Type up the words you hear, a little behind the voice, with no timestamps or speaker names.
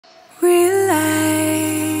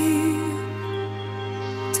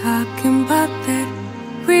Talking about that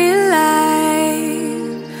real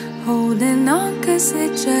life, holding on 'cause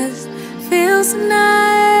it just feels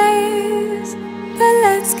nice. But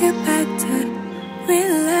let's get back to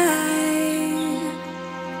real life.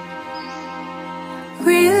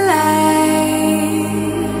 Real life.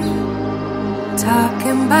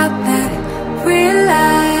 Talking about that real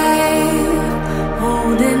life,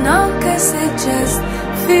 holding on 'cause it just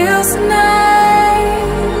feels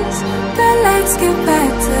nice. But let's get back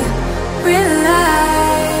to real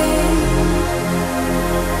life.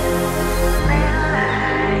 Real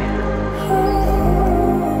life.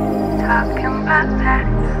 Talking about that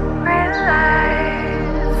real life,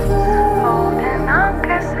 holding on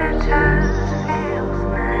 'cause it just feels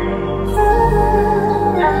nice.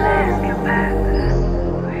 But let's get back to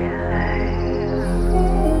real life.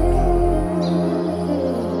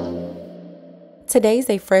 Today's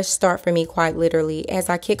a fresh start for me, quite literally, as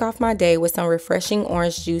I kick off my day with some refreshing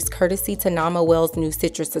orange juice courtesy to Nama Well's new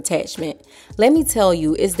citrus attachment. Let me tell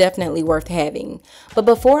you, it's definitely worth having. But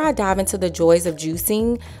before I dive into the joys of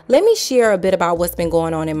juicing, let me share a bit about what's been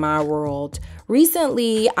going on in my world.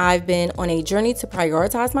 Recently, I've been on a journey to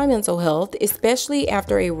prioritize my mental health, especially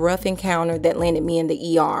after a rough encounter that landed me in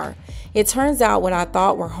the ER. It turns out what I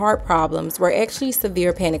thought were heart problems were actually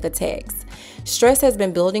severe panic attacks. Stress has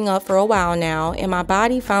been building up for a while now, and my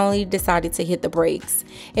body finally decided to hit the brakes.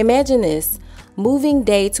 Imagine this. Moving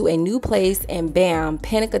day to a new place and bam,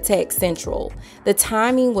 panic attack central. The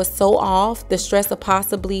timing was so off, the stress of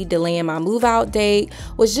possibly delaying my move out date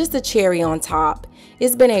was just a cherry on top.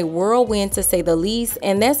 It's been a whirlwind to say the least,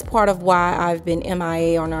 and that's part of why I've been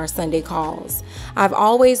MIA on our Sunday calls. I've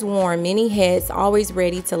always worn many hats, always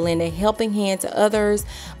ready to lend a helping hand to others,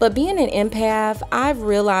 but being an empath, I've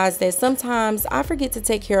realized that sometimes I forget to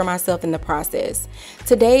take care of myself in the process.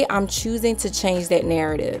 Today, I'm choosing to change that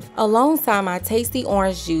narrative. Alongside my tasty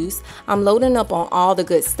orange juice, I'm loading up on all the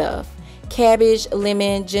good stuff. Cabbage,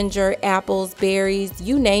 lemon, ginger, apples, berries,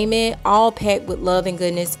 you name it, all packed with love and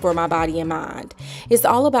goodness for my body and mind. It's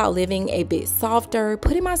all about living a bit softer,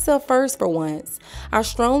 putting myself first for once. I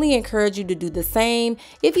strongly encourage you to do the same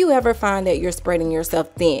if you ever find that you're spreading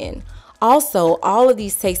yourself thin. Also, all of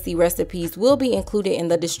these tasty recipes will be included in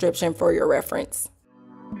the description for your reference.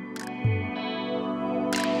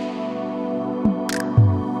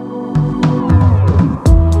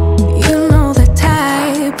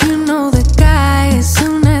 As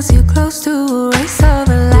soon as you're close to erase all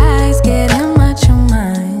the lies, get him out your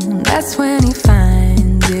mind. That's when he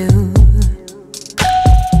finds you.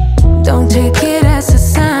 Don't take it as a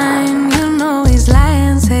sign. You know he's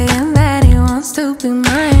lying, saying that he wants to be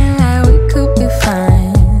mine. Like we could be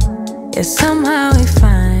fine. Yeah, somehow he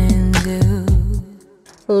finds you.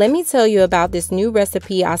 Let me tell you about this new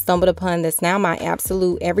recipe I stumbled upon that's now my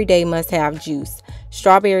absolute everyday must-have juice.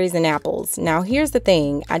 Strawberries and apples. Now here's the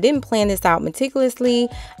thing, I didn't plan this out meticulously.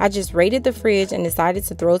 I just raided the fridge and decided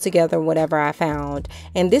to throw together whatever I found.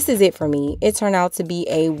 And this is it for me. It turned out to be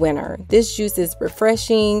a winner. This juice is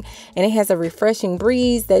refreshing and it has a refreshing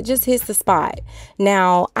breeze that just hits the spot.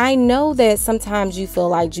 Now, I know that sometimes you feel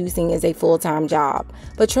like juicing is a full-time job,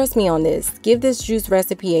 but trust me on this. Give this juice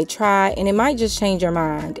recipe a try and it might just change your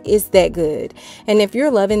mind. It's that good. And if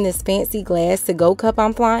you're loving this fancy glass to-go cup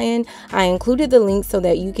I'm flying, I included the link so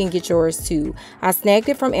that you can get yours too. I snagged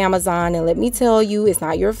it from Amazon and let me tell you, it's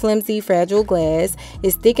not your flimsy, fragile glass.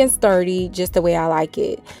 It's thick and sturdy, just the way I like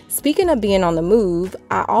it. Speaking of being on the move,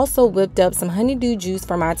 I also whipped up some Honeydew Juice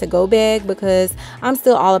for my to-go bag because I'm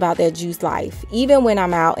still all about that juice life, even when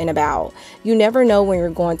I'm out and about. You never know when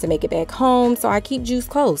you're going to make it back home, so I keep juice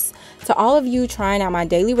close. To all of you trying out my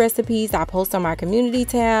daily recipes I post on my community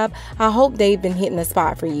tab, I hope they've been hitting the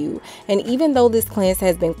spot for you. And even though this cleanse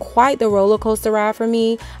has been quite the roller coaster ride for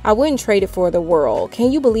me, I wouldn't trade it for the world.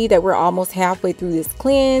 Can you believe that we're almost halfway through this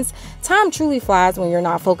cleanse? Time truly flies when you're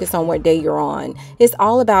not focused on what day you're on. It's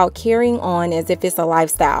all about carrying on as if it's a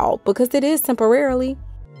lifestyle, because it is temporarily.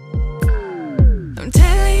 I'm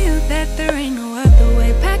telling you that there ain't no other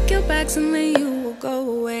way. Pack your bags and then you will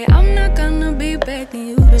go away. I'm not gonna be begging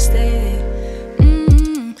you to stay.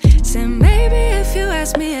 Said maybe if you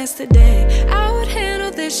asked me yesterday, I would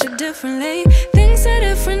handle this shit differently. Things are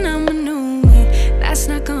different, I'm a new me. That's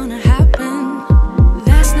not gonna happen.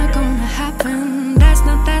 That's not gonna happen.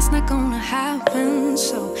 That's not gonna happen.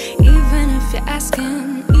 So even if you're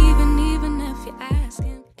asking, even if you're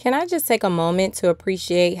asking. Can I just take a moment to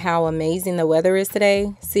appreciate how amazing the weather is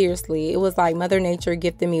today? Seriously, it was like Mother Nature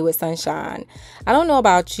gifted me with sunshine. I don't know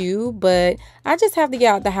about you, but I just have to get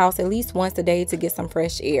out the house at least once a day to get some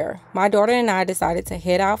fresh air. My daughter and I decided to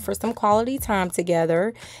head out for some quality time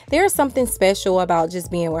together. There's something special about just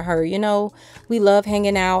being with her. You know, we love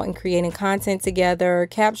hanging out and creating content together,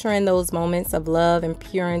 capturing those moments of love and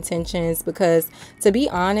pure intentions because, to be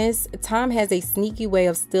honest, time has a sneaky way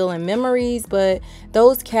of stealing memories, but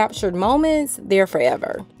those captured moments, they're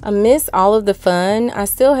forever. Amidst all of the fun, I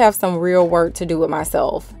still have some real work to do with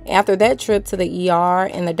myself. After that trip to the ER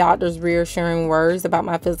and the doctor's reassuring words about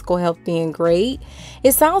my physical health being great,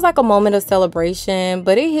 it sounds like a moment of celebration,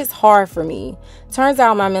 but it hits hard for me. Turns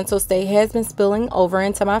out my mental state has been spilling over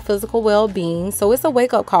into my physical well-being, so it's a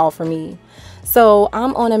wake-up call for me. So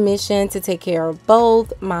I'm on a mission to take care of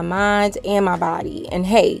both my mind and my body. And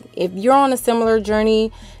hey, if you're on a similar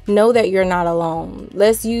journey, know that you're not alone.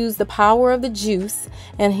 Let's use the power of the juice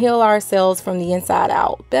and heal ourselves from the inside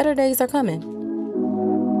out. Better days are coming.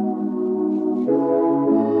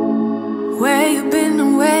 Where you been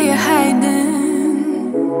and where you hiding?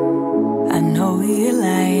 I know you're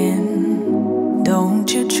lying. Don't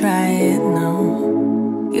you try it,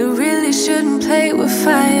 no. You really shouldn't play with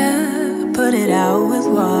fire. Put it out with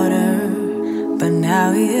water, but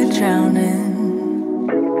now you're drowning.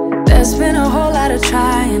 There's been a whole lot of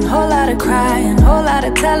trying, whole lot of crying, whole lot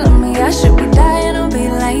of telling me I should be dying or be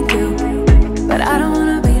like you, but I don't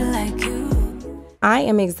wanna be like you. I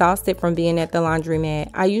am exhausted from being at the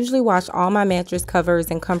laundromat. I usually wash all my mattress covers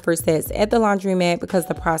and comfort sets at the laundromat because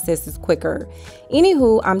the process is quicker.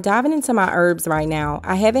 Anywho, I'm diving into my herbs right now.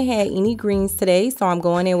 I haven't had any greens today, so I'm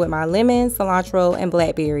going in with my lemon, cilantro, and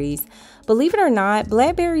blackberries. Believe it or not,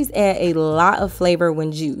 blackberries add a lot of flavor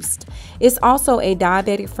when juiced. It's also a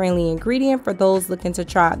diabetic-friendly ingredient for those looking to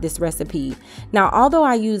try out this recipe. Now, although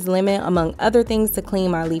I use lemon among other things to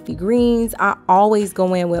clean my leafy greens, I always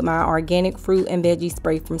go in with my organic fruit and veggie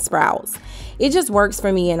spray from Sprouts. It just works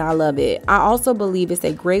for me and I love it. I also believe it's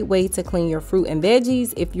a great way to clean your fruit and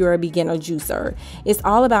veggies if you're a beginner juicer. It's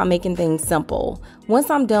all about making things simple.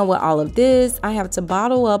 Once I'm done with all of this, I have to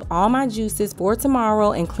bottle up all my juices for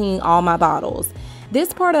tomorrow and clean all my bottles.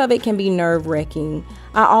 This part of it can be nerve-wracking.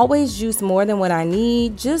 I always juice more than what I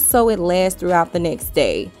need just so it lasts throughout the next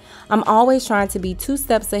day. I'm always trying to be 2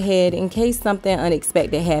 steps ahead in case something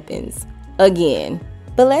unexpected happens. Again.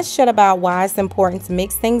 But let's chat about why it's important to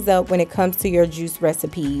mix things up when it comes to your juice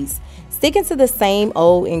recipes. Sticking to the same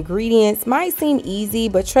old ingredients might seem easy,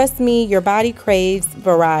 but trust me, your body craves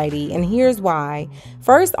variety, and here's why.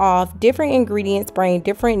 First off, different ingredients bring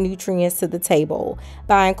different nutrients to the table.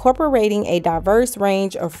 By incorporating a diverse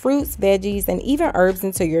range of fruits, veggies, and even herbs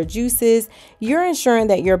into your juices, you're ensuring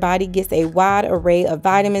that your body gets a wide array of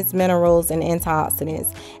vitamins, minerals, and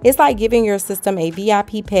antioxidants. It's like giving your system a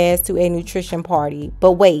VIP pass to a nutrition party.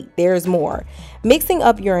 But wait, there's more. Mixing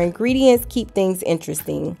up your ingredients keep things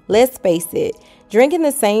interesting. Let's face it, drinking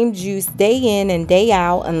the same juice day in and day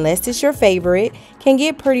out, unless it's your favorite, can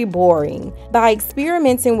get pretty boring. By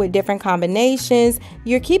experimenting with different combinations,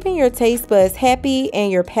 you're keeping your taste buds happy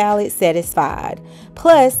and your palate satisfied.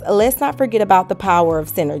 Plus, let's not forget about the power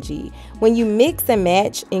of synergy. When you mix and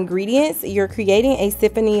match ingredients, you're creating a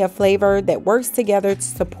symphony of flavor that works together to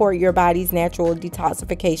support your body's natural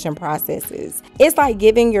detoxification processes. It's like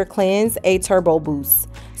giving your cleanse a turbo boost.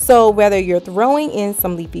 So whether you're throwing in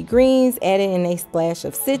some leafy greens, adding in a splash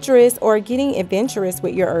of citrus, or getting adventurous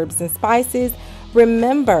with your herbs and spices,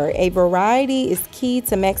 remember, a variety is key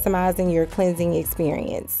to maximizing your cleansing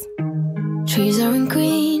experience. Trees aren't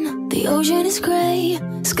green, the ocean is gray,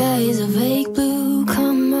 sky is a vague blue,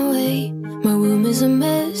 come my way. My room is a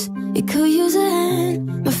mess, it could use a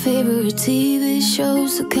hand. My favorite TV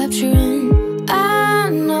shows to capture in. I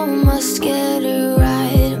know I must get it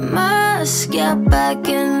right, must get back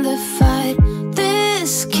in the fight.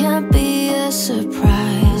 This can't be a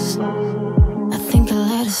surprise, I think I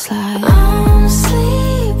let it slide. I'm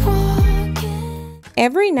sleepwalking.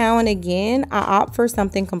 Every now and again, I opt for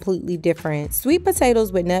something completely different. Sweet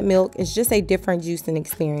potatoes with nut milk is just a different juicing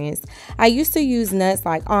experience. I used to use nuts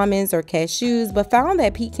like almonds or cashews, but found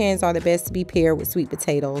that pecans are the best to be paired with sweet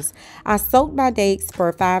potatoes. I soaked my dates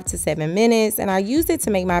for 5 to 7 minutes and I used it to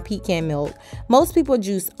make my pecan milk. Most people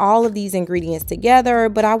juice all of these ingredients together,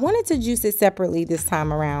 but I wanted to juice it separately this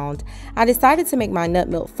time around. I decided to make my nut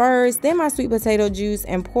milk first, then my sweet potato juice,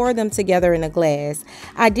 and pour them together in a glass.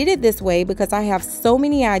 I did it this way because I have so so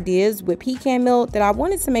many ideas with pecan milk that I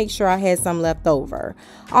wanted to make sure I had some left over.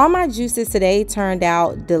 All my juices today turned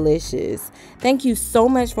out delicious. Thank you so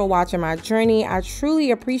much for watching my journey. I truly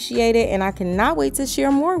appreciate it, and I cannot wait to share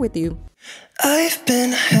more with you. I've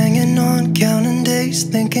been hanging on, counting days,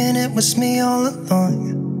 thinking it was me all along.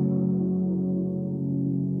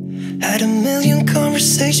 Had a million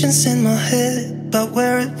conversations in my head about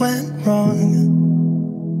where it went wrong.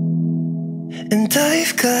 And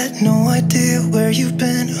I've got no idea where you've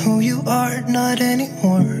been, who you are, not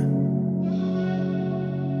anymore.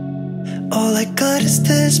 All I got is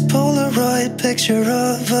this Polaroid picture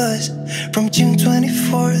of us from June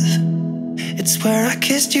 24th. It's where I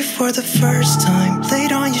kissed you for the first time,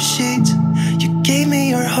 laid on your sheets. You gave me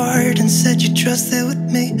your heart and said you trusted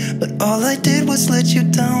with me, but all I did was let you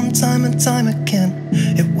down time and time again.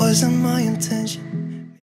 It wasn't my intention.